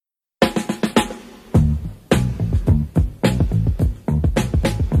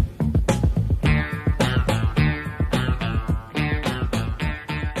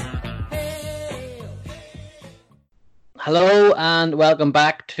Hello and welcome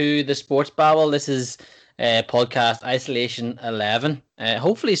back to the Sports Babble. This is podcast Isolation 11.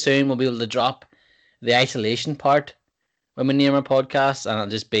 Hopefully soon we'll be able to drop the isolation part when we name our podcast, and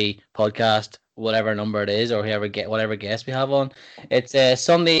it'll just be podcast whatever number it is, or whatever guest we have on. It's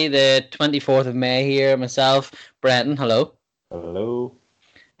Sunday the 24th of May here. Myself, Brenton, hello, Hello.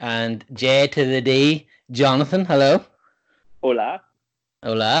 and J to the D, Jonathan, hello. Hola.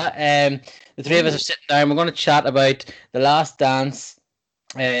 Hola. The three of us are sitting down. We're going to chat about The Last Dance,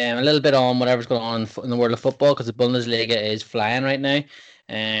 a little bit on whatever's going on in the world of football, because the Bundesliga is flying right now.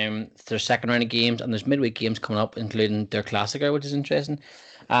 It's their second round of games, and there's midweek games coming up, including their Klassiker, which is interesting.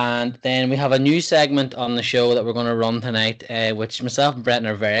 And then we have a new segment on the show that we're going to run tonight, which myself and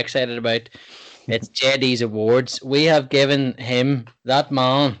Brenton are very excited about. It's JD's Awards. We have given him, that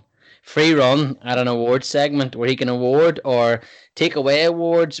man, free run at an awards segment where he can award or take away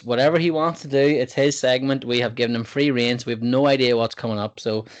awards, whatever he wants to do. It's his segment. We have given him free reign, so we have no idea what's coming up.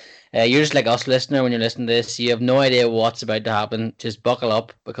 So you're just like us, listener, when you're listening to this. You have no idea what's about to happen. Just buckle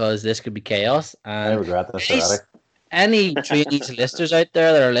up, because this could be chaos. And I regret this already. any trainees listeners out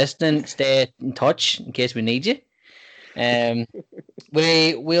there that are listening, stay in touch in case we need you.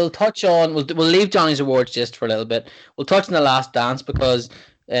 We'll touch on. We'll leave Johnny's awards just for a little bit. We'll touch on The Last Dance, because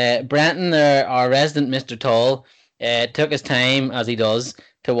Brenton, our resident Mr. Tall, took his time, as he does,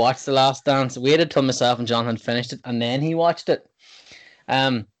 to watch The Last Dance. Waited till myself and Jonathan finished it, and then he watched it.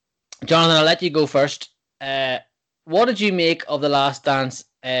 Jonathan, I'll let you go first. What did you make of The Last Dance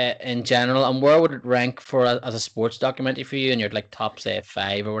in general, and where would it rank as a sports documentary for you in your top, say,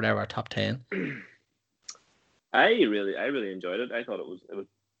 5 or whatever, or top 10? I really enjoyed it. I thought it was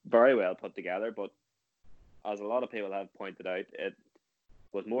very well put together, but as a lot of people have pointed out, it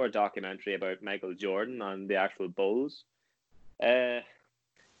was more a documentary about Michael Jordan and the actual Bulls. It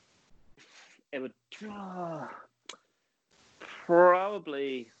would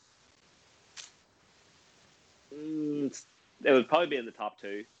probably be in the top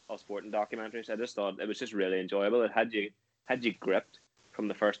 2 of sporting documentaries. I just thought it was just really enjoyable. It had you gripped from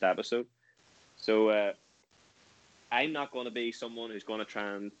the first episode. So I'm not going to be someone who's going to try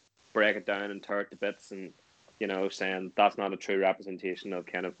and break it down and tear it to bits and, saying that's not a true representation of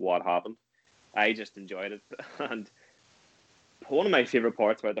kind of what happened. I just enjoyed it. And one of my favourite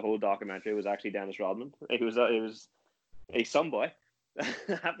parts about the whole documentary was actually Dennis Rodman. He was a some boy. I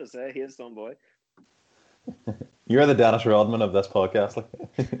have to say, he is some boy. You're the Dennis Rodman of this podcast.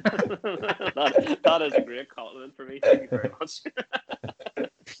 that is a great compliment for me. Thank you very much.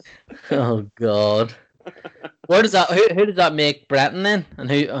 Oh God. Where does that? Who does that make Brenton then? And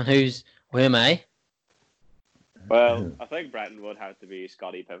who am I? Well, I think Brenton would have to be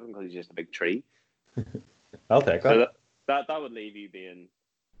Scottie Pippen, because he's just a big tree. I'll take that. So that would leave you being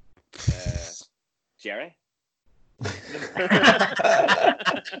Jerry.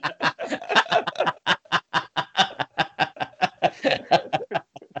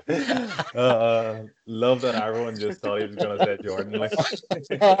 Love that everyone just thought he was going to say Jordan.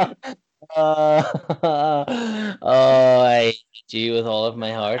 I hate you with all of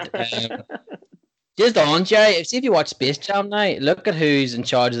my heart. Just on, Jerry, see if you watch Space Jam now, look at who's in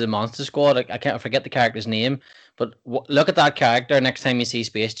charge of the Monster Squad. I can't forget the character's name, but look at that character next time you see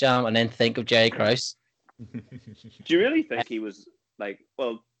Space Jam, and then think of Jerry Krause. Do you really think he was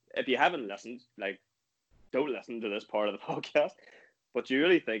well, if you haven't listened, don't listen to this part of the podcast, but do you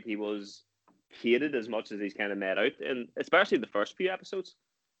really think he was hated as much as he's kind of made out, in especially the first few episodes?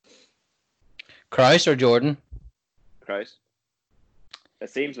 Krause or Jordan? Krause. It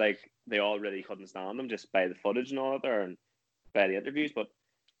seems like they all really couldn't stand him just by the footage and all that there and by the interviews, but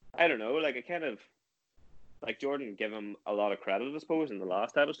I don't know, I kind of Jordan gave him a lot of credit, I suppose, in the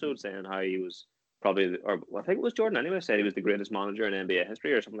last episode, saying how he was probably, or I think it was Jordan anyway, said he was the greatest manager in NBA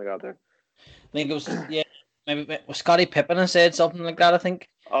history or something like that there. I think it was, yeah, maybe Scottie Pippen has said something like that, I think.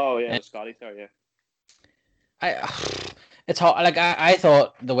 Oh yeah, Scottie, sorry, yeah. It's hard. I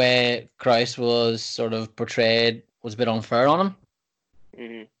thought the way Krause was sort of portrayed was a bit unfair on him.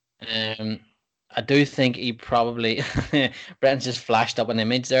 Mm-hmm. I do think he probably Brenton's just flashed up an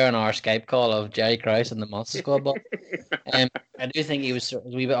image there on our Skype call of Jerry Krause and the Monster Squad. But I do think he was a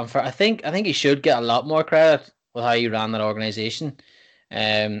wee bit unfair. I think he should get a lot more credit with how he ran that organization.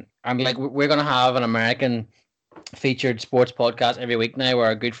 And we're gonna have an American featured sports podcast every week now, where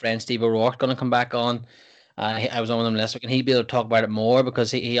our good friend Steve O'Rourke's gonna come back on. I was on with him last week, and he'll be able to talk about it more, because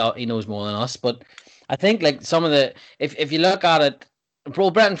he knows more than us. But I think some of the if you look at it,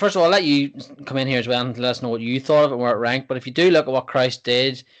 well, Brenton, first of all, I'll let you come in here as well and let us know what you thought of it and where it ranked. But if you do look at what Krause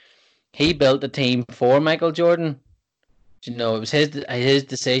did, he built the team for Michael Jordan. It was his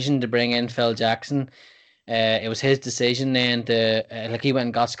decision to bring in Phil Jackson. It was his decision then to like he went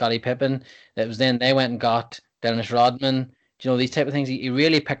and got Scottie Pippen. It was then they went and got Dennis Rodman. You know, these type of things. He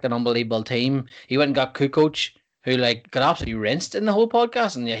really picked an unbelievable team. He went and got Kukoc, who like got absolutely rinsed in the whole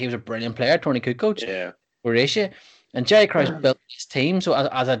podcast, and yeah, he was a brilliant player, Tony Kukoc, Croatia. And Jerry Krause built his team. So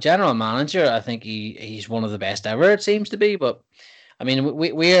as a general manager, I think he's one of the best ever. It seems to be, but. I mean,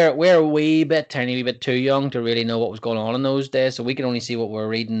 we're a wee bit, tiny wee bit too young to really know what was going on in those days. So we can only see what we're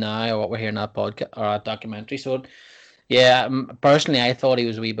reading now or what we're hearing that podcast or that documentary. So, yeah, personally, I thought he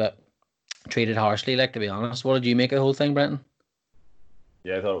was a wee bit treated harshly. Like, to be honest, what did you make of the whole thing, Brenton?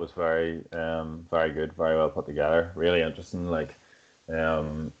 Yeah, I thought it was very, very good, very well put together. Really interesting. Like,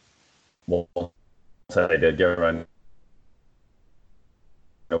 once I did get around,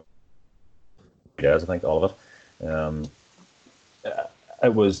 I think all of it.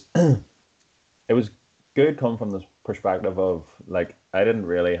 It was good coming from this perspective of like I didn't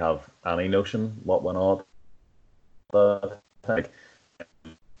really have any notion what went on, but like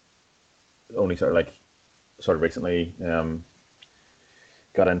only sort of recently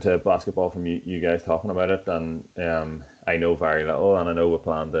got into basketball from you guys talking about it, and I know very little, and I know we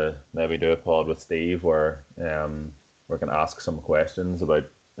plan to maybe do a pod with Steve where we can ask some questions about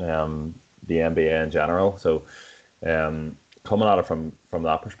the NBA in general. So coming at it from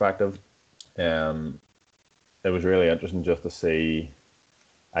that perspective, it was really interesting just to see.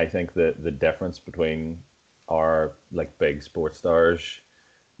 I think the difference between our like big sports stars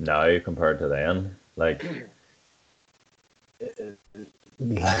now compared to then, like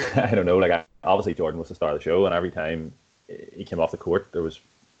I don't know, like obviously Jordan was the star of the show, and every time he came off the court, there was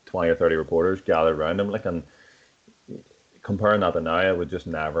 20 or 30 reporters gathered around him, like, and comparing that to now, it would just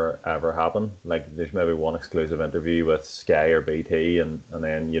never ever happen. Like there's maybe one exclusive interview with Sky or BT, and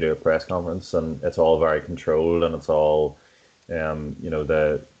then you do a press conference, and it's all very controlled, and it's all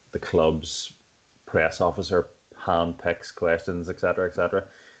the club's press officer hand picks questions, etc., etc.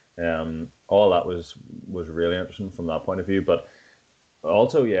 All that was really interesting from that point of view. But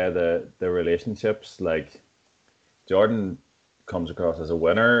also, yeah, the relationships, like Jordan comes across as a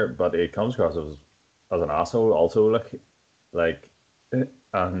winner, but he comes across as an asshole also, like,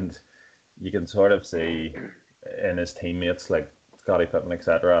 and you can sort of see in his teammates like Scottie Pippen,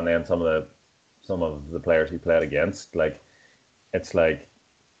 etc., and then some of the players he played against, like it's like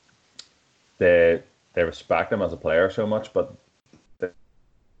they respect him as a player so much, but none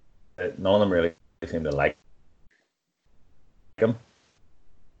of them really seem to like him.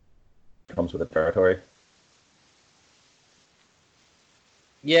 It comes with the territory.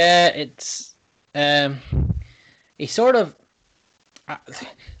 Yeah, it's he sort of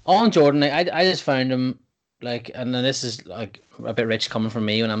on Jordan. I just found him like, and then this is like a bit rich coming from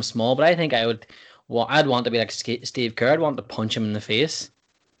me when I'm small, but I think I'd want to be like Steve Kerr. I'd want to punch him in the face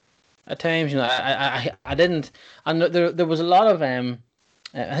at times. You know, I didn't, and there was a lot of I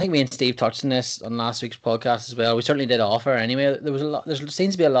think me and Steve touched on this on last week's podcast as well. We certainly did offer anyway. There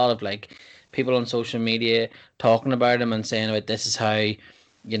seems to be a lot of like people on social media talking about him and saying about this is how,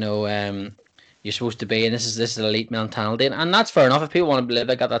 you know, you're supposed to be, and this is elite mentality, and that's fair enough. If people want to live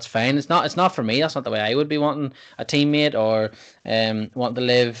like that, that's fine. It's not for me. That's not the way I would be wanting a teammate or wanting to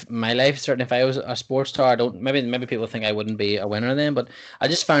live my life. Certainly, if I was a sports star, I don't. Maybe people think I wouldn't be a winner then, but I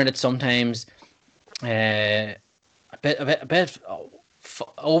just found it sometimes a bit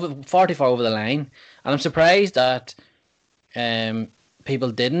far too far over the line, and I'm surprised that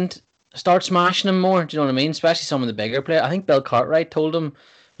people didn't start smashing him more. Do you know what I mean? Especially some of the bigger players. I think Bill Cartwright told him.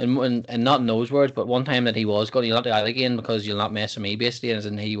 And not in those words, but one time that he was going, you'll not do that again because you'll not mess with me, basically,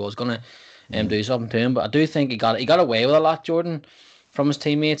 and he was going to do something to him. But I do think he got away with a lot, Jordan, from his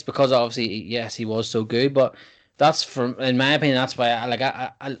teammates, because obviously, yes, he was so good. But that's in my opinion, that's why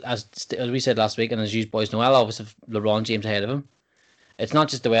I as we said last week, and as you boys know, I'll always have LeBron James ahead of him. It's not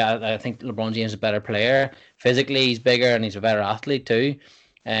just the way I think LeBron James is a better player. Physically, he's bigger and he's a better athlete too.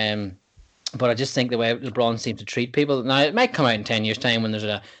 But I just think the way LeBron seems to treat people. Now, it might come out in 10 years' time when there's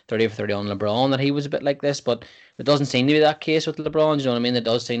a 30 for 30 on LeBron that he was a bit like this, but it doesn't seem to be that case with LeBron. You know what I mean? There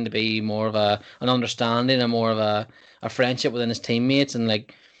does seem to be more of an understanding and more of a friendship within his teammates. And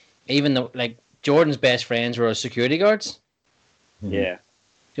like, even Jordan's best friends were security guards. Yeah.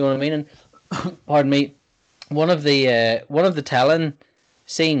 Do you know what I mean? And pardon me, one of the telling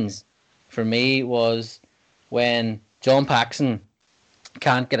scenes for me was when John Paxson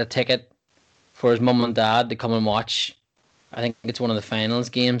can't get a ticket for his mum and dad to come and watch. I think it's one of the finals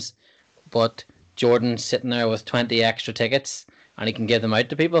games, but Jordan's sitting there with 20 extra tickets and he can give them out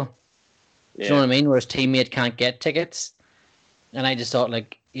to people. Yeah. Do you know what I mean? Where his teammate can't get tickets. And I just thought,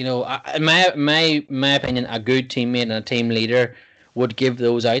 like, you know, in my opinion, a good teammate and a team leader would give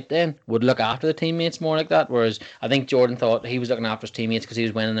those out then, would look after the teammates more like that. Whereas I think Jordan thought he was looking after his teammates because he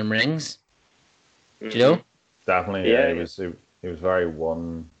was winning them rings. Do you know? Definitely, Yeah, He was very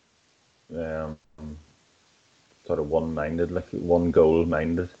um, sort of one-minded, like one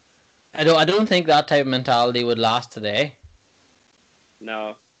goal-minded. I don't think that type of mentality would last today.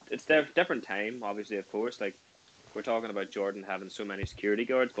 No, it's their different time, obviously, of course. Like, we're talking about Jordan having so many security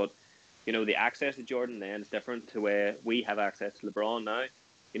guards, but, you know, the access to Jordan then is different to where we have access to LeBron now.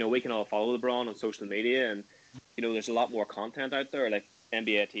 You know, we can all follow LeBron on social media, and, you know, there's a lot more content out there. Like,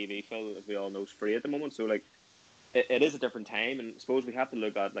 NBA TV, Phil, as we all know, is free at the moment. So, like, it is a different time, and I suppose we have to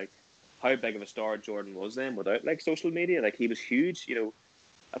look at, like, how big of a star Jordan was then without, like, social media. Like, he was huge, you know.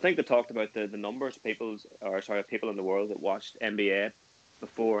 I think they talked about the numbers of people in the world that watched NBA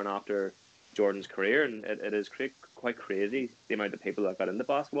before and after Jordan's career, and it is quite crazy the amount of people that got into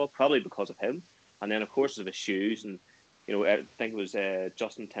basketball, probably because of him, and then of course of his shoes, and you know I think it was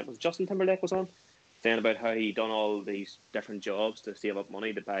Justin Timberlake was on saying about how he done all these different jobs to save up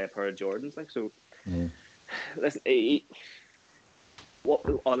money to buy a pair of Jordans, like so. Listen, a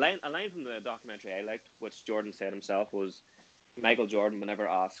line from the documentary I liked, which Jordan said himself, was Michael Jordan would never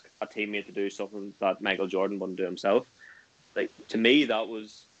ask a teammate to do something that Michael Jordan wouldn't do himself. Like, to me,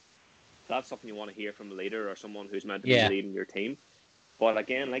 that's something you want to hear from a leader or someone who's meant to be leading your team. But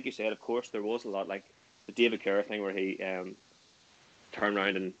again, like you said, of course, there was a lot, like the David Kerr thing where he turned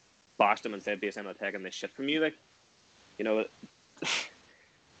around and bashed him and said, basically, I'm not taking this shit from you. Like, you know,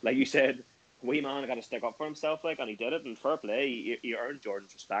 like you said, wee man got to stick up for himself, like, and he did it, and fair play, he earned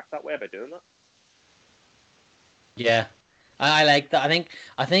Jordan's respect that way by doing that. Yeah, I like that.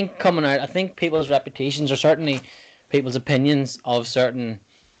 I think coming out, I think people's reputations, or certainly people's opinions of certain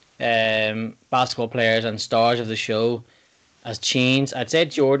basketball players and stars of the show, has changed. I'd say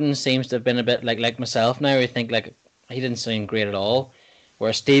Jordan seems to have been a bit like myself now. I think like he didn't seem great at all,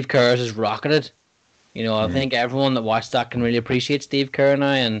 whereas Steve Kerr's has rocketed. You know, I think everyone that watched that can really appreciate Steve Kerr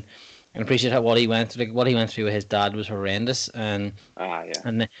now and appreciate what he went through. Like what he went through with his dad was horrendous, and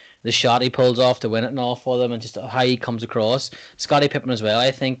the shot he pulls off to win it and all for them, and just how he comes across. Scottie Pippen as well,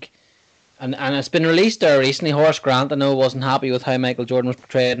 I think. And it's been released there recently. Horace Grant, I know, wasn't happy with how Michael Jordan was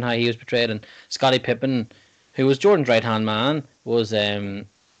portrayed and how he was portrayed. And Scottie Pippen, who was Jordan's right hand man, was on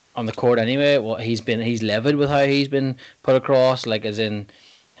the court anyway. Well, he's livid with how he's been put across. Like as in,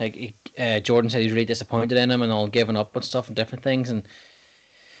 like Jordan said he's really disappointed in him and all, giving up and stuff and different things. And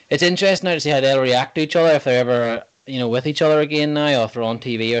it's interesting now to see how they'll react to each other if they're ever with each other again now, or if they're on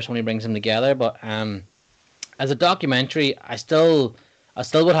TV or somebody brings them together. But as a documentary, I still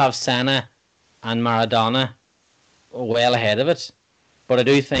would have Senna and Maradona well ahead of it. But I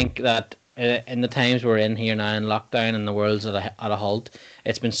do think that in the times we're in here now in lockdown and the world's at a halt,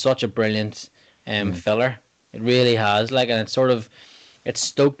 it's been such a brilliant filler. It really has. Like, and it's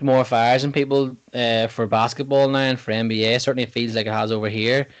stoked more fires in people for basketball now and for NBA. Certainly it feels like it has over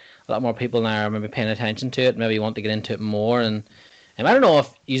here. A lot more people now are maybe paying attention to it, maybe want to get into it more. And I don't know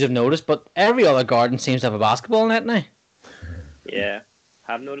if you have noticed, but every other garden seems to have a basketball net now. Yeah,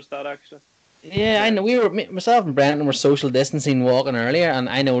 have noticed that actually. Yeah, I know. Myself and Brenton were social distancing walking earlier, and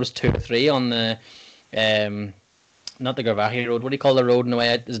I noticed 2 or 3 on the, not the Garvahi Road. What do you call the road in the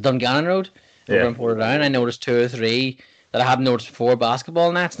way out? Is it Dungannon Road? Over in Portadown. I noticed 2 or 3 that I hadn't noticed before,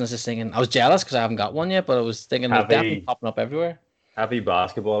 basketball nets, and I was just thinking, I was jealous because I haven't got one yet, but I was thinking there's definitely popping up everywhere. Happy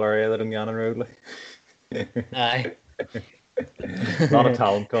basketball area, the Dungannon Road, like. Aye. A lot of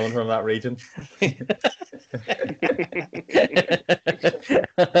talent coming from that region.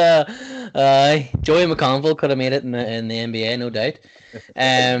 Joey McConville could have made it in the NBA, no doubt.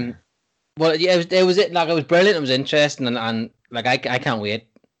 Well, yeah, it was like it was brilliant. It was interesting, and like I can't wait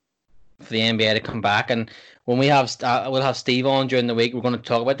for the NBA to come back. And when we'll have Steve on during the week, we're going to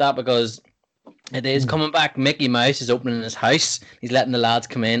talk about that because it is coming back. Mickey Mouse is opening his house. He's letting the lads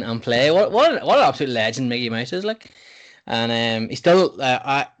come in and play. What an absolute legend Mickey Mouse is like. And he's still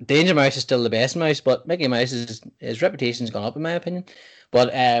Danger Mouse is still the best mouse, but Mickey Mouse his reputation's gone up in my opinion.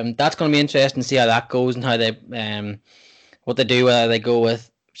 But that's going to be interesting to see how that goes and how they what they do, whether they go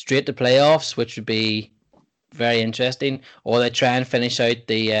with straight to playoffs, which would be very interesting, or they try and finish out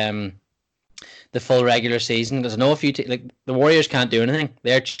the full regular season. Because I know like the Warriors can't do anything;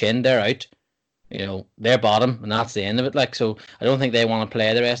 they're chinned, they're out. You know, they're bottom, and that's the end of it. Like, so I don't think they want to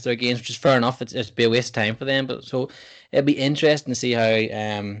play the rest of their games, which is fair enough. It's be a waste of time for them. But so it'll be interesting to see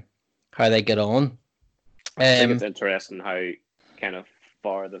how they get on. I think it's interesting how kind of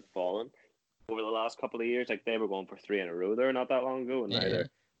far they've fallen over the last couple of years. Like they were going for 3 in a row there not that long ago, and now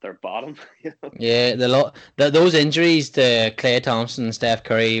their bottom. Yeah, those injuries to Klay Thompson and Steph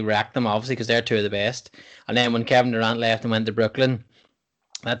Curry wrecked them, obviously, because they're two of the best. And then when Kevin Durant left and went to Brooklyn,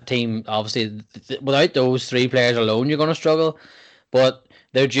 that team, obviously, without those three players alone, you're going to struggle. But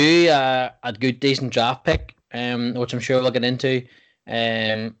they're due a good, decent draft pick, which I'm sure we'll get into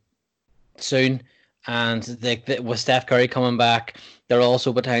soon. And with Steph Curry coming back, they're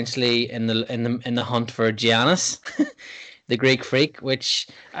also potentially in the hunt for Giannis, the Greek freak, which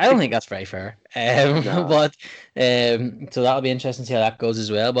I don't think that's very fair. No. But so that'll be interesting to see how that goes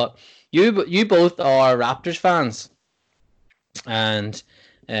as well. But you both are Raptors fans, and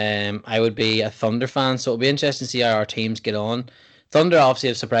I would be a Thunder fan, so it'll be interesting to see how our teams get on. Thunder obviously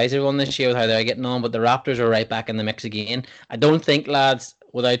have surprised everyone this year with how they're getting on, but the Raptors are right back in the mix again. I don't think, lads,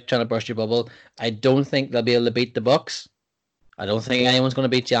 without trying to burst your bubble, I don't think they'll be able to beat the Bucks. I don't think anyone's going to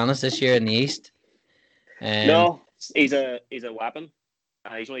beat Giannis this year in the East. No, he's a weapon.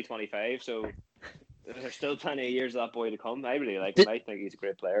 He's only 25, so there's still plenty of years of that boy to come. I really like him. I think he's a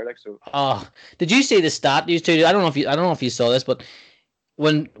great player. Oh, did you see the stat used to? I don't know if you saw this, but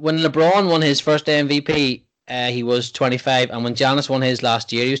when LeBron won his first MVP, he was 25, and when Giannis won his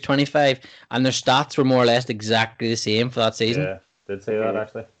last year, he was 25, and their stats were more or less exactly the same for that season. Yeah, did say that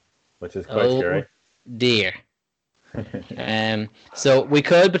actually, which is quite scary. Dear. So we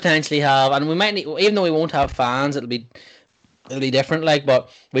could potentially have, and we might need, even though we won't have fans, it'll be different. But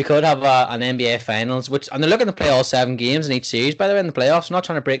we could have an NBA Finals, and they're looking to play all 7 games in each series. By the way, in the playoffs, I'm not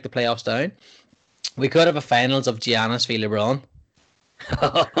trying to break the playoffs down. We could have a Finals of Giannis v LeBron,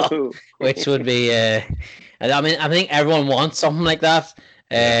 which would be. I think everyone wants something like that.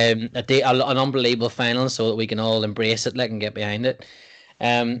 An unbelievable final, so that we can all embrace it, and get behind it.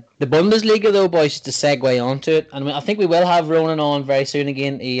 The Bundesliga, though, boys, to segue onto it, and I think we will have Ronan on very soon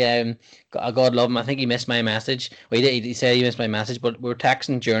again. He, God love him, I think he missed my message. Well, he said he missed my message, but we were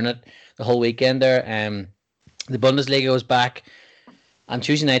texting during it the whole weekend there. The Bundesliga was back, and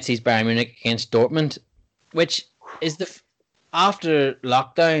Tuesday night sees Bayern Munich against Dortmund, which is after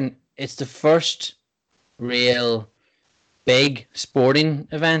lockdown, it's the first real big sporting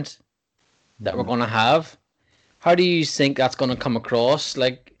event that we're going to have. How do you think that's going to come across?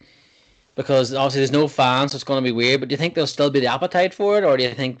 Because obviously there's no fans, so it's going to be weird. But do you think there'll still be the appetite for it, or do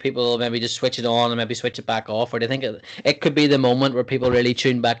you think people will maybe just switch it on and maybe switch it back off, or do you think it could be the moment where people really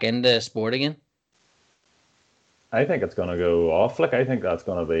tune back into sport again? I think it's going to go off. I think that's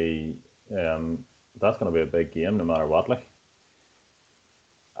going to be a big game, no matter what.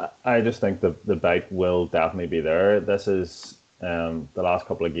 I just think the bite will definitely be there. This is the last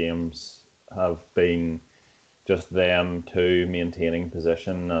couple of games have been just them two maintaining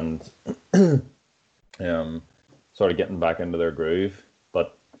position and sort of getting back into their groove.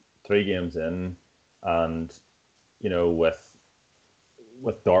 But 3 games in, and with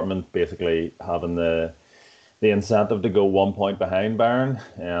Dortmund basically having the incentive to go 1 point behind Bayern,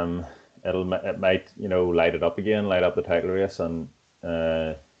 it might light it up again, light up the title race, and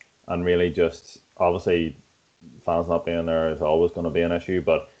really just, obviously fans not being there is always going to be an issue,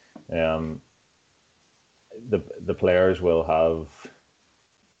 but the players will have,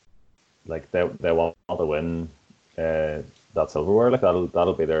 they want to win that silverware.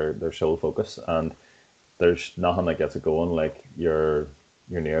 That'll be their sole focus, and there's nothing that gets it going like your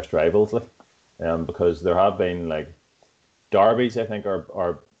nearest rivals, because there have been derbies. I think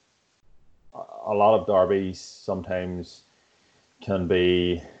are a lot of derbies sometimes can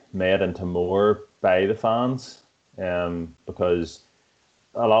be made into more by the fans, because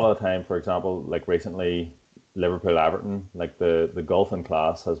a lot of the time, for example, recently Liverpool-Everton, the gulf in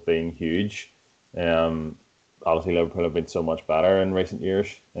class has been huge. Obviously Liverpool have been so much better in recent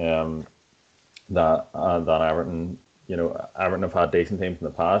years than Everton. Everton have had decent teams in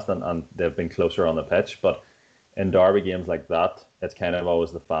the past, and they've been closer on the pitch, but in derby games like that, it's kind of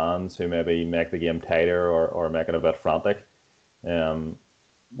always the fans who maybe make the game tighter or make it a bit frantic.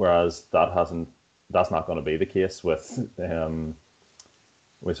 Whereas that's not going to be the case with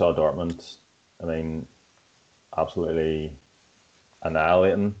we saw Dortmund, absolutely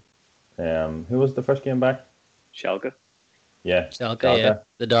annihilating. Who was the first game back? Schalke. Yeah, Schalke. Yeah,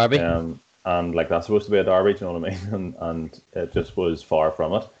 the derby. And that's supposed to be a derby, do you know what I mean? And it just was far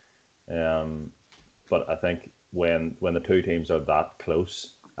from it. But I think when the two teams are that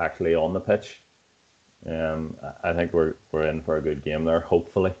close, actually on the pitch, I think we're in for a good game there,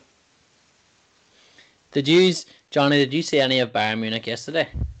 hopefully. Johnny, did you see any of Bayern Munich yesterday?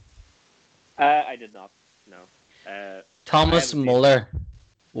 I did not, no. Thomas Muller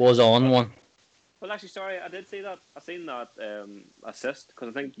was on one. Well, actually, sorry, I did see that. I seen that assist, because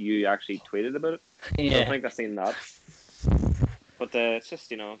I think you actually tweeted about it. Yeah. I think I seen that. But it's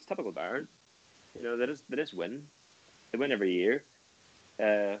just it's typical Bayern. They just win. They win every year.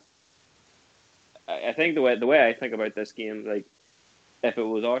 I think the way I think about this game, like if it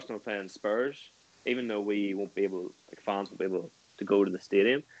was Arsenal playing Spurs, even though we won't be able, like fans won't be able to go to the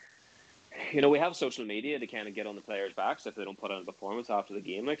stadium, we have social media to kind of get on the players' backs if they don't put on a performance after the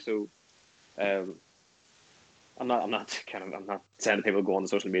game. Like so, I'm not saying that people go on the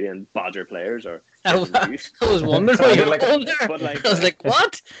social media and badger players or. I was wondering why you were going there. But I was like,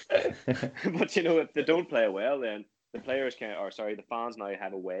 what? But if they don't play well, then the fans now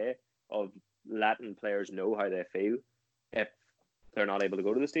have a way of letting players know how they feel if they're not able to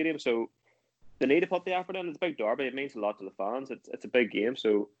go to the stadium. So they need to put the effort in. It's a big derby. It means a lot to the fans. It's a big game.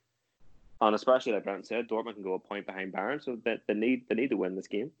 So, and especially like Brent said, Dortmund can go a point behind Bayern. So they need to win this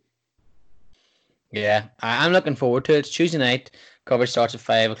game. Yeah, I'm looking forward to it. It's Tuesday night. Coverage starts at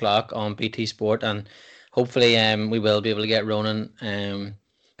 5 o'clock on BT Sport, and hopefully we will be able to get Ronan. I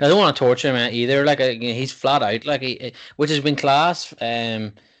don't want to torture him either. Like he's flat out, which has been class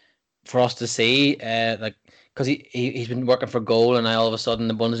for us to see. Because he's been working for goal, and now all of a sudden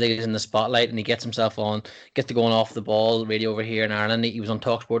the Bundesliga is in the spotlight, and he gets himself on, gets to going off the ball radio over here in Ireland. He was on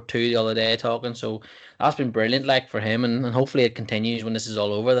TalkSport 2 the other day talking, so that's been brilliant, for him, and hopefully it continues when this is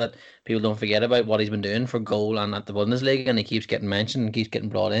all over, that people don't forget about what he's been doing for goal and at the Bundesliga, and he keeps getting mentioned and keeps getting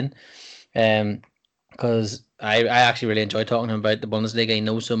brought in. Because I actually really enjoy talking to him about the Bundesliga. He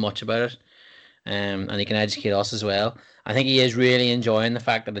knows so much about it, and he can educate us as well. I think he is really enjoying the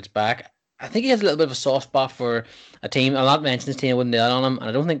fact that it's back. I think he has a little bit of a soft spot for a team. I'll not mention this team, I wouldn't do that on him. And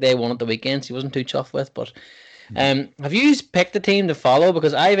I don't think they won at the weekend, so he wasn't too chuffed with. But have you picked a team to follow?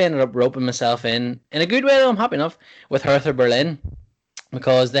 Because I've ended up roping myself in a good way, though, I'm happy enough, with Hertha Berlin.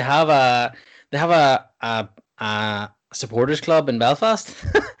 Because they have a supporters club in Belfast.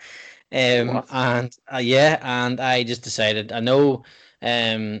 And I just decided, I know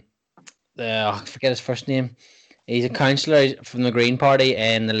I forget his first name. He's a councillor from the Green Party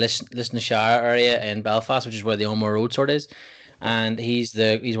in the Listonshire area in Belfast, which is where the Ormeau Road sort is. And he's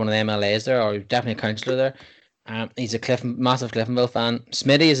one of the MLAs there, or definitely a councillor there. He's a massive Cliftonville fan.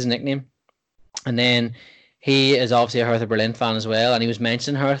 Smitty is his nickname. And then he is obviously a Hertha Berlin fan as well. And he was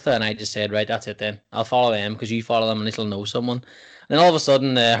mentioning Hertha, and I just said, right, that's it then. I'll follow them because you follow them and at least I'll know someone. And then all of a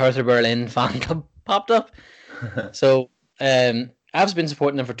sudden, the Hertha Berlin fan club popped up. So I've been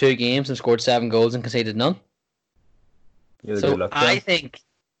supporting them for 2 games and scored 7 goals and conceded none. So I think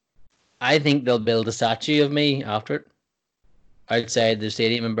they'll build a statue of me after it outside the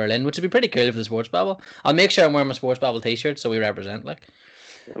stadium in Berlin, which would be pretty cool for the Sports Babble. I'll make sure I'm wearing my Sports Babble t-shirt so we represent. Not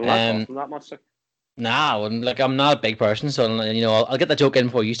much. Nah, I'm not a big person, so I'll get that joke in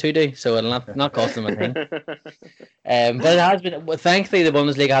before you two do, so it'll not cost them a thing. But it has been. Well, thankfully, the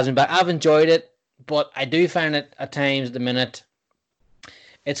Bundesliga has been back. I've enjoyed it, but I do find it at times at the minute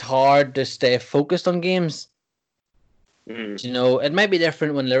it's hard to stay focused on games. It might be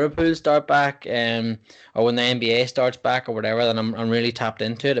different when Liverpool start back, or when the NBA starts back, or whatever. Then I'm really tapped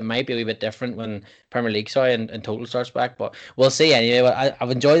into it. It might be a wee bit different when Premier League, and total starts back. But we'll see anyway. But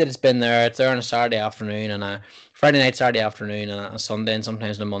I've enjoyed that it's been there. It's there on a Saturday afternoon and a Friday night, Saturday afternoon, and a Sunday, and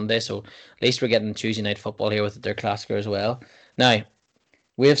sometimes on a Monday. So at least we're getting Tuesday night football here with their Classico as well. Now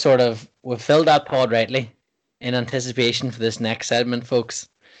we've filled that pod rightly in anticipation for this next segment, folks.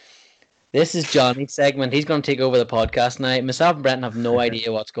 This is Johnny's segment. He's going to take over the podcast now. Myself and Brenton have no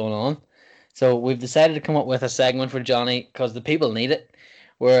idea what's going on. So we've decided to come up with a segment for Johnny because the people need it,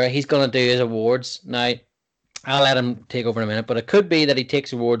 where he's going to do his awards. Now, I'll let him take over in a minute, but it could be that he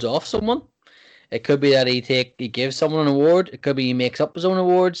takes awards off someone. It could be that he gives someone an award. It could be he makes up his own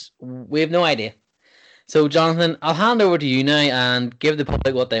awards. We have no idea. So, Jonathan, I'll hand over to you now and give the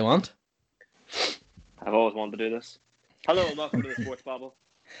public what they want. I've always wanted to do this. Hello and welcome to the Sports Babble.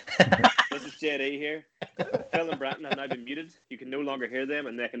 This is JD here. Phil and Bratton have now been muted. You can no longer hear them,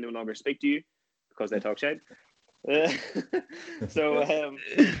 and they can no longer speak to you because they talk shit. So,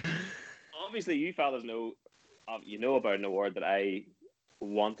 obviously, you fellas know about an award that I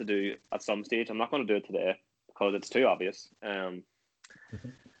want to do at some stage. I'm not going to do it today because it's too obvious.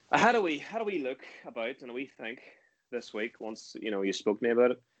 How do we look about and we think this week once you spoke to me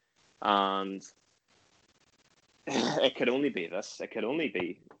about it, and it could only be this. It could only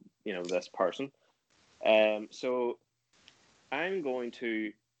be, this person. So I'm going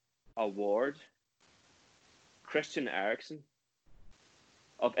to award Christian Eriksen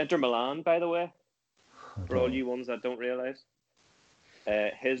of Inter Milan, by the way, for all you ones that don't realise.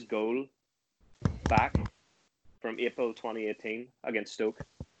 His goal back from April 2018 against Stoke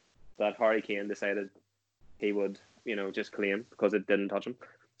that Harry Kane decided he would, just claim because it didn't touch him.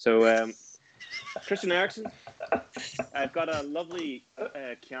 So Christian Eriksen, I've got a lovely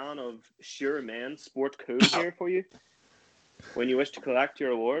can of Sure Men Sport Cool here for you. When you wish to collect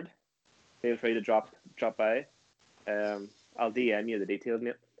your award, feel free to drop by. I'll DM you the details,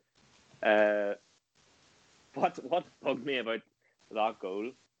 mate. What bugged me about that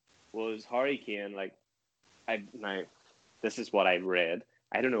goal was Harry Kane. Like, now this is what I've read.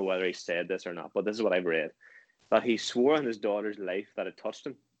 I don't know whether he said this or not, but this is what I've read. That he swore on his daughter's life that it touched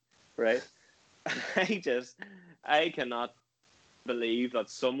him, right? I cannot believe that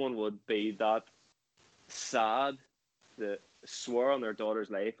someone would be that sad to swear on their daughter's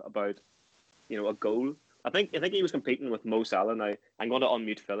life about, a goal. I think he was competing with Mo Salah. Now, I'm going to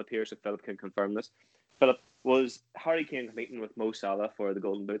unmute Philip here so Philip can confirm this. Philip, was Harry Kane competing with Mo Salah for the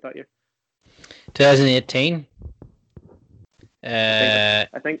Golden Boot that year? 2018. I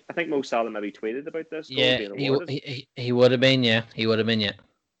think Mo Salah maybe tweeted about this. Yeah, he would have been. Yeah, he would have been. Yeah.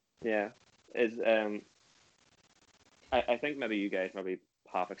 Yeah, I think maybe you guys maybe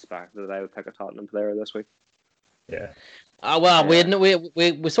half expected that I would pick a Tottenham player this week. Yeah. Well,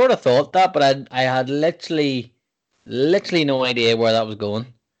 we sort of thought that, but I had literally no idea where that was going.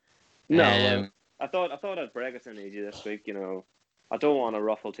 No, I thought I'd break it in easy this week. I don't want to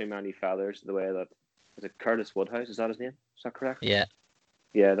ruffle too many feathers. The way that is it Curtis Woodhouse? Is that his name? Is that correct? Yeah.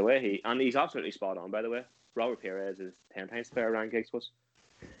 Yeah, the way he's absolutely spot on. By the way, Robert Pires is 10 times better Ryan Giggs was.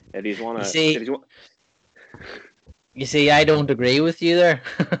 If he's one of, you see, I don't agree with you there.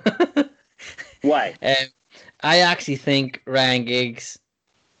 Why? I actually think Ryan Giggs.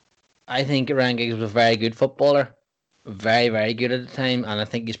 I think Ryan Giggs was a very good footballer, very very good at the time, and I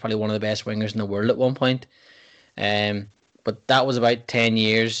think he's probably one of the best wingers in the world at one point. But that was about 10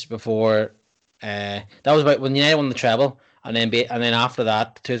 years before. That was about when United won the treble, and then after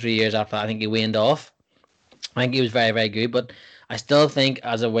that, 2 or 3 years after that, I think he waned off. I think he was very very good, but I still think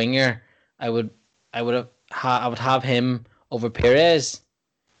as a winger, I would have him over Pires.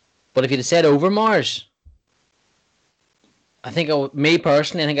 But if you'd have said Overmars, I think me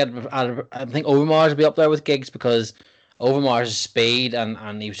personally, I think Overmars would be up there with Giggs because Overmars' speed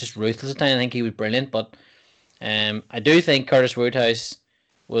and he was just ruthless at the time. I think he was brilliant, but I do think Curtis Woodhouse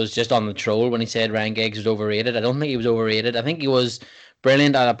was just on the troll when he said Ryan Giggs was overrated. I don't think he was overrated. I think he was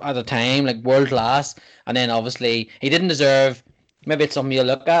brilliant at the time, like world class. And then obviously he didn't deserve. Maybe it's something you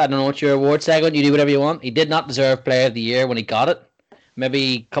look at. I don't know what's your award segment. You do whatever you want. He did not deserve Player of the Year when he got it.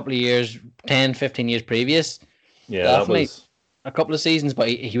 Maybe a couple of years, 10, 15 years previous. Yeah, definitely that was a couple of seasons, but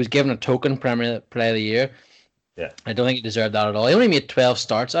he was given a token Premier Player of the Year. Yeah, I don't think he deserved that at all. He only made 12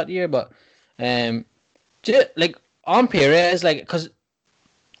 starts that year, but like on Pires, like because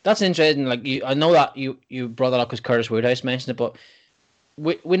that's interesting. Like I know that you brought that up because Curtis Woodhouse mentioned it, but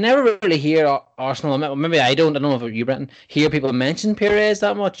we never really hear Arsenal. Maybe I don't know if you, Brenton, hear people mention Pires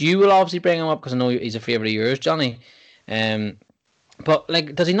that much. You will obviously bring him up because I know he's a favourite of yours, Johnny. But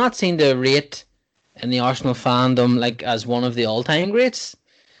like, does he not seem to rate in the Arsenal fandom like as one of the all-time greats?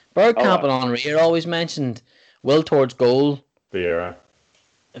 Bergkamp and Henry are always mentioned. Will towards goal. Vieira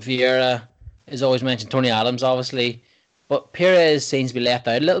is always mentioned. Tony Adams, obviously, but Pires seems to be left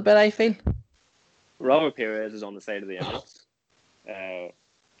out a little bit. I feel. Robert Pires is on the side of the Emirates.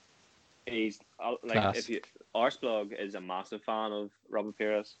 He's like Class. Arsblog is a massive fan of Robert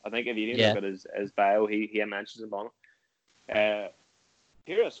Pires. I think if you look at his bio, he mentions him on it.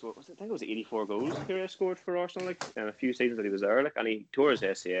 Pires scored, I think it was 84 goals Pires scored for Arsenal, like in a few seasons that he was there, like, and he tore his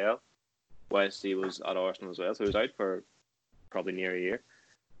ACL whilst he was at Arsenal as well, so he was out for probably near a year.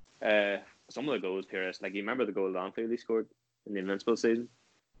 Some of the goals Pires, like, you remember the goal at Anfield he scored in the Invincible season?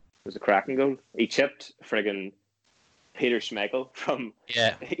 It was a cracking goal. He chipped friggin' Peter Schmeichel from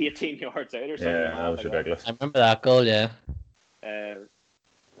 18 yards out or something. Yeah, that was ridiculous. I remember that goal, yeah. And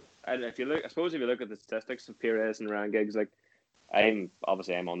if you look at the statistics of Pires and Ryan Giggs, like, I'm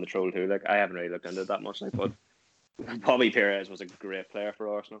on the troll too. Like, I haven't really looked into it that much, like, but Bobby Pires was a great player for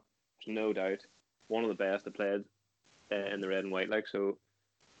Arsenal. There's no doubt, one of the best that played in the red and white. Like, so,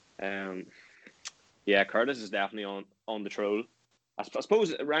 Curtis is definitely on the troll. I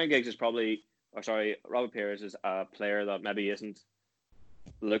suppose Ryan Giggs is probably, Robert Pires is a player that maybe isn't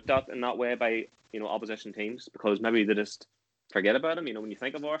looked at in that way by opposition teams because maybe they just forget about him. When you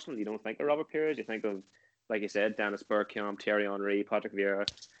think of Arsenal, you don't think of Robert Pires. You think of, like you said, Dennis Bergkamp, Thierry Henry, Patrick Vieira,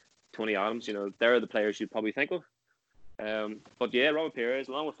 Tony Adams. They're the players you'd probably think of. But yeah, Robert Pires,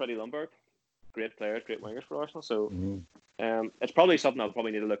 along with Freddie Ljungberg, great players, great wingers for Arsenal. So it's probably something I'll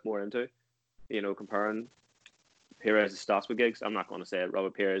probably need to look more into. Comparing Pires' stats with Giggs. I'm not going to say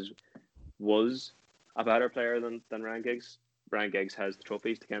Robert Pires was a better player than Ryan Giggs. Ryan Giggs has the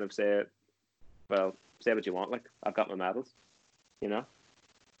trophies to kind of say what you want. Like, I've got my medals.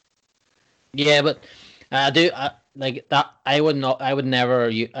 Yeah, but I do. Like that. I would not. I would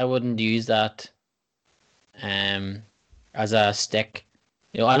never. I wouldn't use that. As a stick.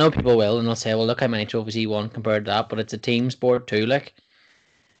 I know people will, and they'll say, "Well, look how many trophies he won compared to that." But it's a team sport too. Like,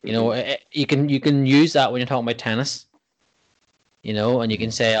 you can use that when you're talking about tennis. And you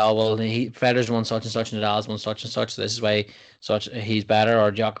can say, "Oh, well, Federer's won such and such, and Nadal's won such and such. So this is why he's better,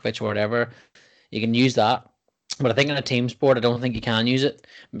 or Djokovic, or whatever." You can use that, but I think in a team sport, I don't think you can use it.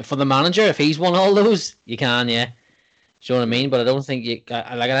 For the manager, if he's won all those, you can, yeah. Do you know what I mean? But I don't think you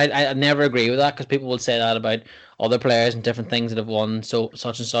I never agree with that because people will say that about other players and different things that have won such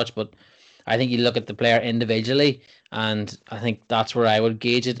and such. But I think you look at the player individually, and I think that's where I would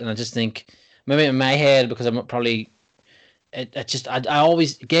gauge it. And I just think maybe in my head, because I'm probably I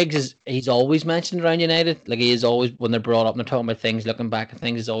always he's always mentioned around United. Like, he is always, when they're brought up and they're talking about things, looking back at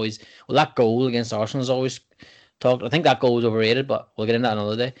things, is always, well, that goal against Arsenal is always talked. I think that goal was overrated, but we'll get into that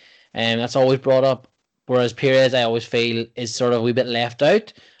another day. And that's always brought up. Whereas Perez, I always feel, is sort of a wee bit left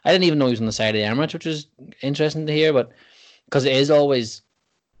out. I didn't even know he was on the side of the Emirates, which is interesting to hear. But because it is always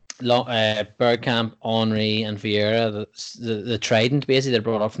Bergkamp, Henry, and Vieira, the trident basically they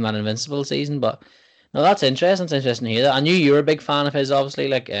brought up from that Invincible season. But no, that's interesting. It's interesting to hear that. I knew you were a big fan of his, obviously.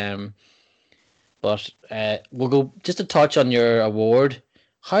 But we'll go just to touch on your award.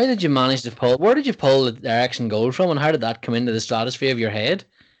 How did you manage to pull? Where did you pull the direction goal from, and how did that come into the stratosphere of your head?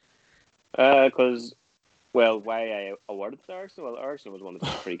 Because, why I awarded it to Arsenal? Well, Arsenal was one of the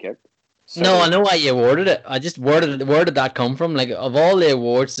free kick. So, No, I know why you awarded it. I just where did that come from? Like, of all the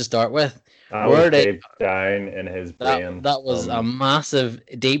awards to start with, That was deep down in his brain. That was a massive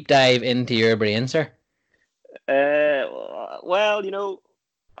deep dive into your brain, sir. Well,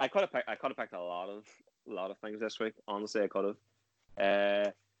 I could have picked a lot of things this week. Honestly, I could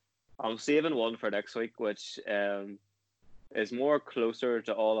have. I'm saving one for next week, which is more closer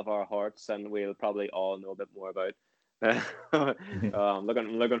to all of our hearts, and we'll probably all know a bit more about. I'm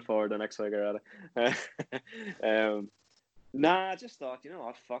looking forward to next week already. I just thought,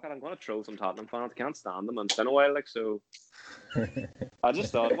 what, fuck it, I'm going to troll some Tottenham fans. I can't stand them, and it's been a while, so I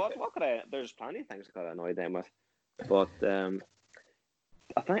just thought, what could I? There's plenty of things I could have annoyed them with, but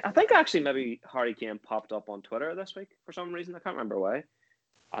I think actually maybe Harry Kane popped up on Twitter this week for some reason. I can't remember why.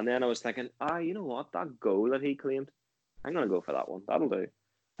 And then I was thinking, you know what? That goal that he claimed, I'm going to go for that one. That'll do.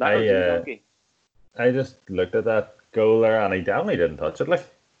 I just looked at that goal there, and he definitely didn't touch it. Like,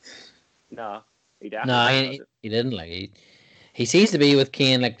 no, he definitely he didn't. Like, he seems to be with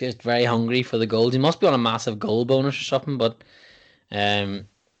Kane, like, just very hungry for the goals. He must be on a massive goal bonus or something. But no,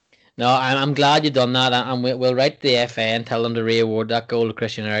 I'm glad you've done that, and we'll write to the FA and tell them to re-award that goal to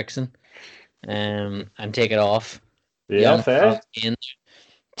Christian Eriksen, and take it off. The FA.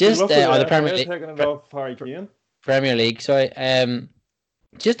 Just the Premier League. Taking it off Harry Kane. Premier League, sorry.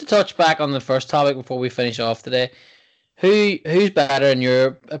 Just to touch back on the first topic before we finish off today, who's better in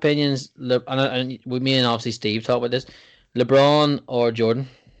your opinions? And with me and obviously Steve talk about this, LeBron or Jordan?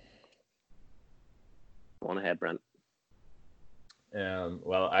 Go on ahead, Brent.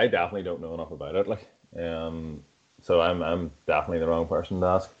 Well, I definitely don't know enough about it. Like, so I'm definitely the wrong person to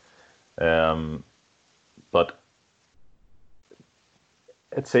ask. But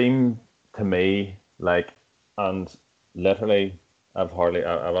it seemed to me like, and literally, I've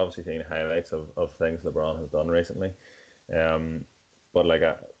obviously seen highlights of things LeBron has done recently, but like,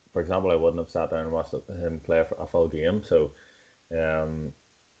 for example, I wouldn't have sat down and watched him play for a full game. So,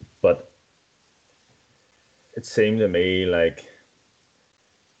 but it seemed to me like,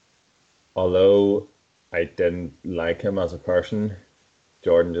 although I didn't like him as a person,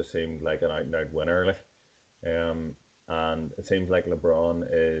 Jordan just seemed like an out-and-out winner. Like, and it seems like LeBron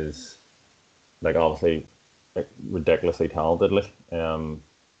is, like, obviously, like, ridiculously talented, like,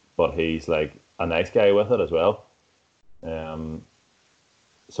 but he's like a nice guy with it as well.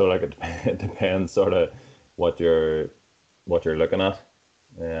 So like it depends sort of what you're looking at.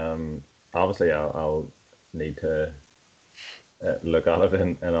 Obviously, I'll need to look at it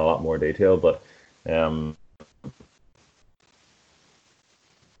in a lot more detail, but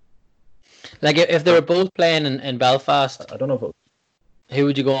like, if they were both playing in Belfast, I don't know who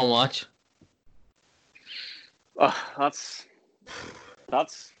would you go and watch? Oh, that's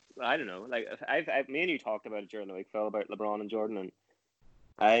I don't know. Like, me and you talked about it during the week, Phil, about LeBron and Jordan, and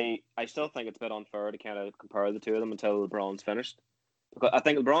I still think it's a bit unfair to kind of compare the two of them until LeBron's finished. Because I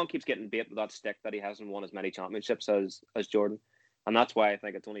think LeBron keeps getting bait with that stick that he hasn't won as many championships as Jordan, and that's why I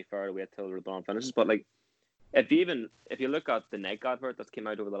think it's only fair to wait till LeBron finishes. But like, if you look at the Nike advert that's came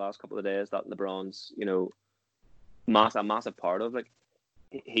out over the last couple of days, that LeBron's a massive part of, like,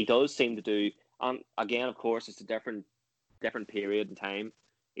 he does seem to do. And again, of course, it's a different period in time.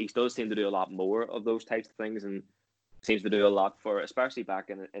 he does seem to do a lot more of those types of things, and seems to do a lot for, especially back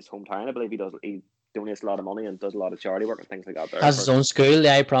in his hometown. I believe he donates a lot of money and does a lot of charity work and things like that. There Has his own school,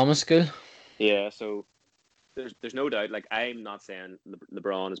 the I Promise School. Yeah, so there's no doubt. Like, I'm not saying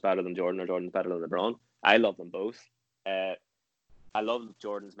LeBron is better than Jordan or Jordan's better than LeBron. I love them both. I love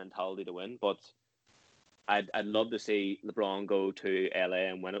Jordan's mentality to win, but I'd love to see LeBron go to LA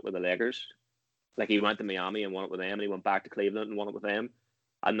and win it with the Lakers. Like, he went to Miami and won it with them, and he went back to Cleveland and won it with them.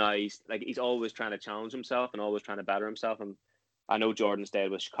 And now he's always trying to challenge himself and always trying to better himself. And I know Jordan stayed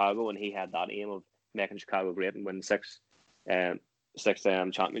with Chicago, and he had that aim of making Chicago great and winning six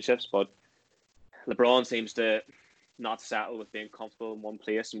championships. But LeBron seems to not settle with being comfortable in one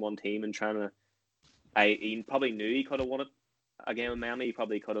place and one team and trying to. He probably knew he could have won it again with Miami. He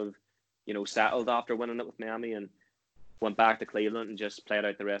probably could have, settled after winning it with Miami and went back to Cleveland and just played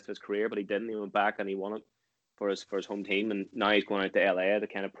out the rest of his career. But he didn't. He went back and he won it for his home team. And now he's going out to LA to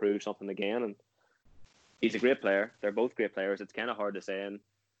kind of prove something again. And he's a great player. They're both great players. It's kind of hard to say. And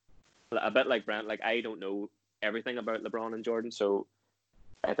a bit like Brent, like, I don't know everything about LeBron and Jordan, so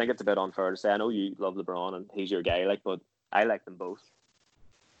I think it's a bit unfair to say. I know you love LeBron and he's your guy, but I like them both.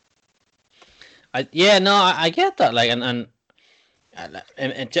 I get that. Like, and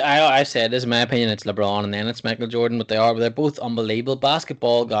I said this, in my opinion, it's LeBron and then it's Michael Jordan, but they're both unbelievable.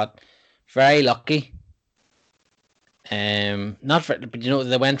 Basketball got very lucky. But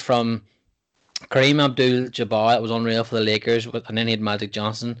they went from Kareem Abdul-Jabbar, that was unreal for the Lakers, and then he had Magic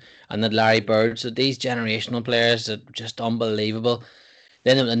Johnson and then Larry Bird. So these generational players are just unbelievable.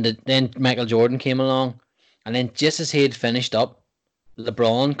 Then Michael Jordan came along, and then just as he had finished up,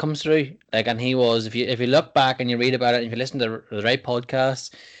 LeBron comes through. Like, and he was, if you look back and you read about it, and if you listen to the right podcasts,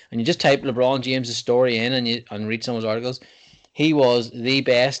 and you just type LeBron James' story in and read some of his articles, he was the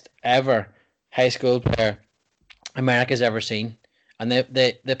best ever high school player America's ever seen. And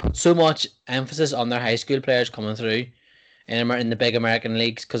they put so much emphasis on their high school players coming through in the big American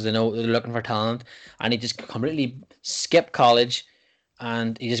leagues because they know they're looking for talent. And he just completely skipped college,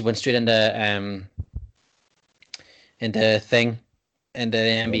 and he just went straight into the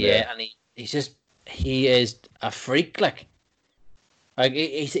NBA. Yeah. And he is a freak. Like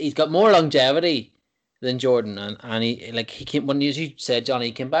he's got more longevity than Jordan, and he came, when you said, Johnny,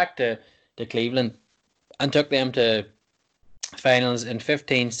 he came back to Cleveland and took them to finals in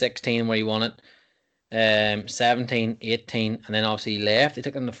 15-16 where he won it, 17-18, and then obviously he left. They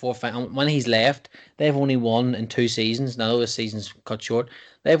took them to 4 finals. When he's left, they've only won in 2 seasons. Now this season's cut short.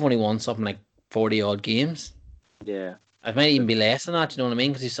 They've only won something like 40 odd games. Yeah, It might even be less than that. You know what I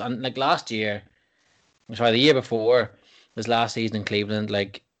mean? Because he's like the year before, his last season in Cleveland,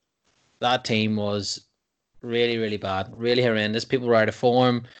 like that team was really, really bad, really horrendous. People were out of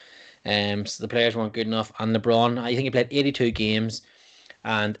form. So the players weren't good enough. And LeBron, I think he played 82 games,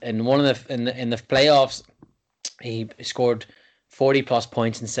 and in one of the in the playoffs, he scored 40 plus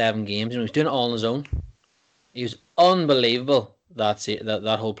points in 7 games. And he was doing it all on his own. He was unbelievable that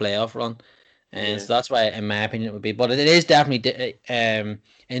whole playoff run, and so that's why, in my opinion, it would be. But it is definitely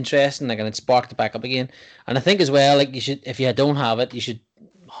interesting, like, and it sparked it back up again. And I think as well, like, you should, if you don't have it, you should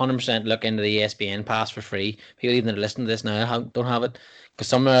 100% look into the ESPN pass for free. People even that are listening to this now don't have it, because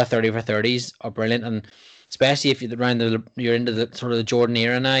some of the 30 for 30s are brilliant, and especially if you're into the sort of the Jordan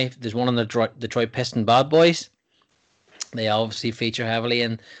era now. There's one on the Detroit Piston Bad Boys. They obviously feature heavily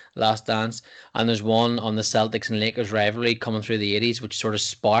in Last Dance, and there's one on the Celtics and Lakers rivalry coming through the 80s, which sort of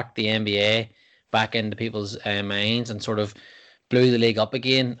sparked the NBA back into people's minds and sort of blew the league up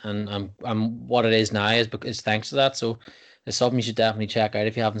again. And what it is now is thanks to that. So it's something you should definitely check out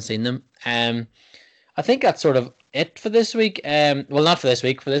if you haven't seen them. I think that's sort of it for this week. Well, not for this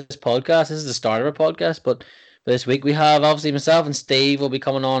week, for this podcast. This is the start of our podcast, but for this week we have, obviously, myself and Steve will be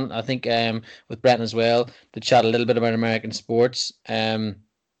coming on, I think, with Brenton as well, to chat a little bit about American sports. And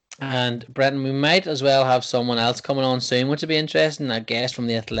Brenton, we might as well have someone else coming on soon, which would be interesting, a guest from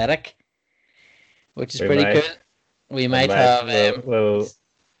The Athletic, which is pretty cool. We might have...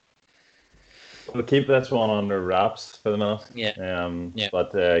 We'll keep this one under wraps for the minute. Yeah.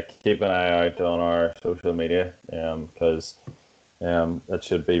 But keep an eye out on our social media, because it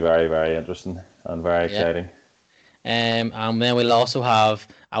should be very, very interesting and very exciting. And then we'll also have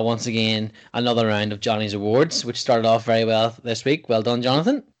once again another round of Johnny's Awards, which started off very well this week. Well done,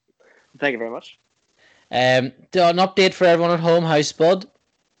 Jonathan. Thank you very much. An update for everyone at home. How's Spud?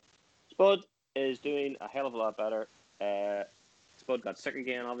 Spud is doing a hell of a lot better. Spud got sick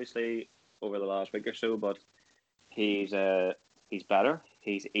again, obviously, over the last week or so, but he's better.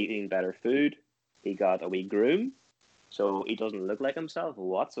 He's eating better food. He got a wee groom, so he doesn't look like himself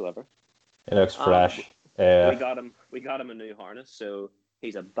whatsoever. He looks fresh. We got him a new harness, so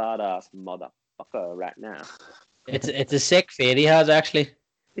He's a badass motherfucker right now. It's a sick fate he has actually.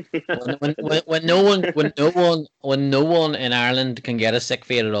 When no one in Ireland can get a sick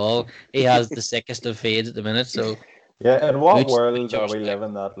fade at all, he has the sickest of fades at the minute. So Yeah, in what Mooch- world are Mooch- we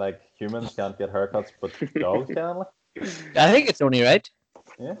living that like humans can't get haircuts but dogs can? Like? I think it's only right.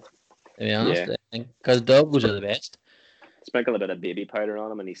 Yeah. To be honest, Yeah. I think because dogs are the best. Sprinkle a bit of baby powder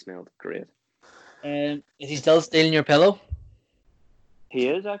on him, and he smelled great. Is he still stealing your pillow? He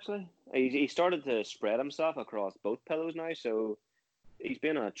is actually. He started to spread himself across both pillows now, so he's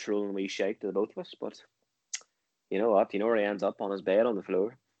been a trolling wee shite to the both of us. But you know what? You know where he ends up on his bed on the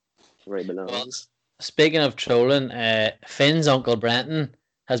floor, where he belongs. Well, speaking of trolling, Finn's uncle Brenton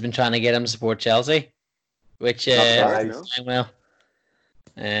has been trying to get him to support Chelsea, which Not bad, nice. no? going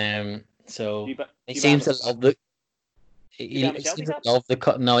well. So You bet- he you seems to bet- love the. You He got him a Chelsea seems to cap? love the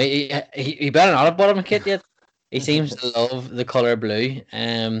cut. No, he better not have bought him a kit yet. He seems to love the color blue.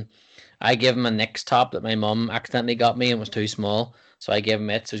 I give him a Knicks top that my mum accidentally got me and was too small, so I gave him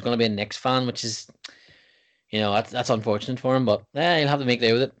it. So he's going to be a Knicks fan, which is, that's unfortunate for him, but he'll have to make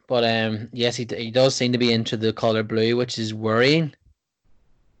do with it. But yes, he does seem to be into the color blue, which is worrying.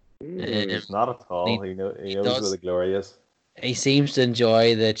 He's not at all. He knows does. where the glory is. He seems to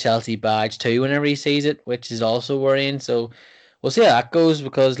enjoy the Chelsea badge too whenever he sees it, which is also worrying. So we'll see how that goes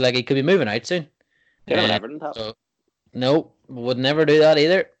because he could be moving out soon. Get him an Everton top. So, no, would never do that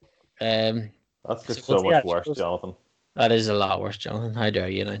either. That's just we'll so see much how it worse, goes. Jonathan. That is a lot worse, Jonathan. How dare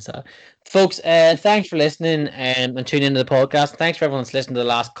you announce that? Folks, thanks for listening and tuning into the podcast. Thanks for everyone that's listened to the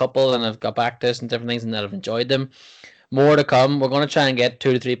last couple and have got back to us and different things and that have enjoyed them. More to come. We're going to try and get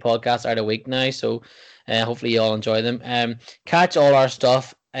 2 to 3 podcasts out a week now, so hopefully you all enjoy them. Catch all our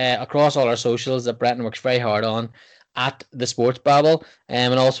stuff across all our socials that Brenton works very hard on at the Sports Babble,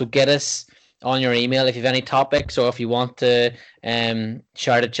 and also get us on your email if you have any topics or if you want to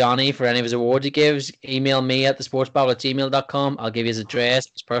shout at Johnny for any of his awards he gives. Email me at thesportsbabble@gmail.com. I'll give you his address,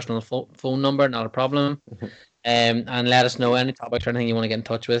 his personal phone number, not a problem. And let us know any topics or anything you want to get in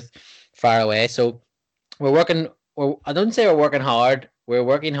touch with. Far away. So we're working. I don't say we're working hard. We're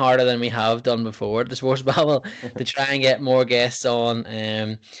working harder than we have done before at the Sports Babble to try and get more guests on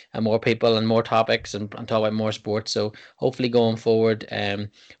and more people and more topics and talk about more sports. So hopefully going forward,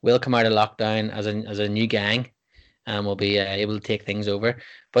 we'll come out of lockdown as a new gang and we'll be able to take things over.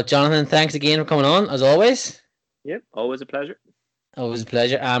 But Jonathan, thanks again for coming on as always. Yep, always a pleasure. Always a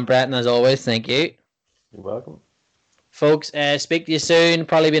pleasure. And Bretton, as always, thank you. You're welcome. Folks, speak to you soon.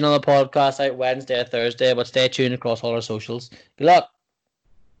 Probably be another podcast out Wednesday or Thursday, but stay tuned across all our socials. Good luck.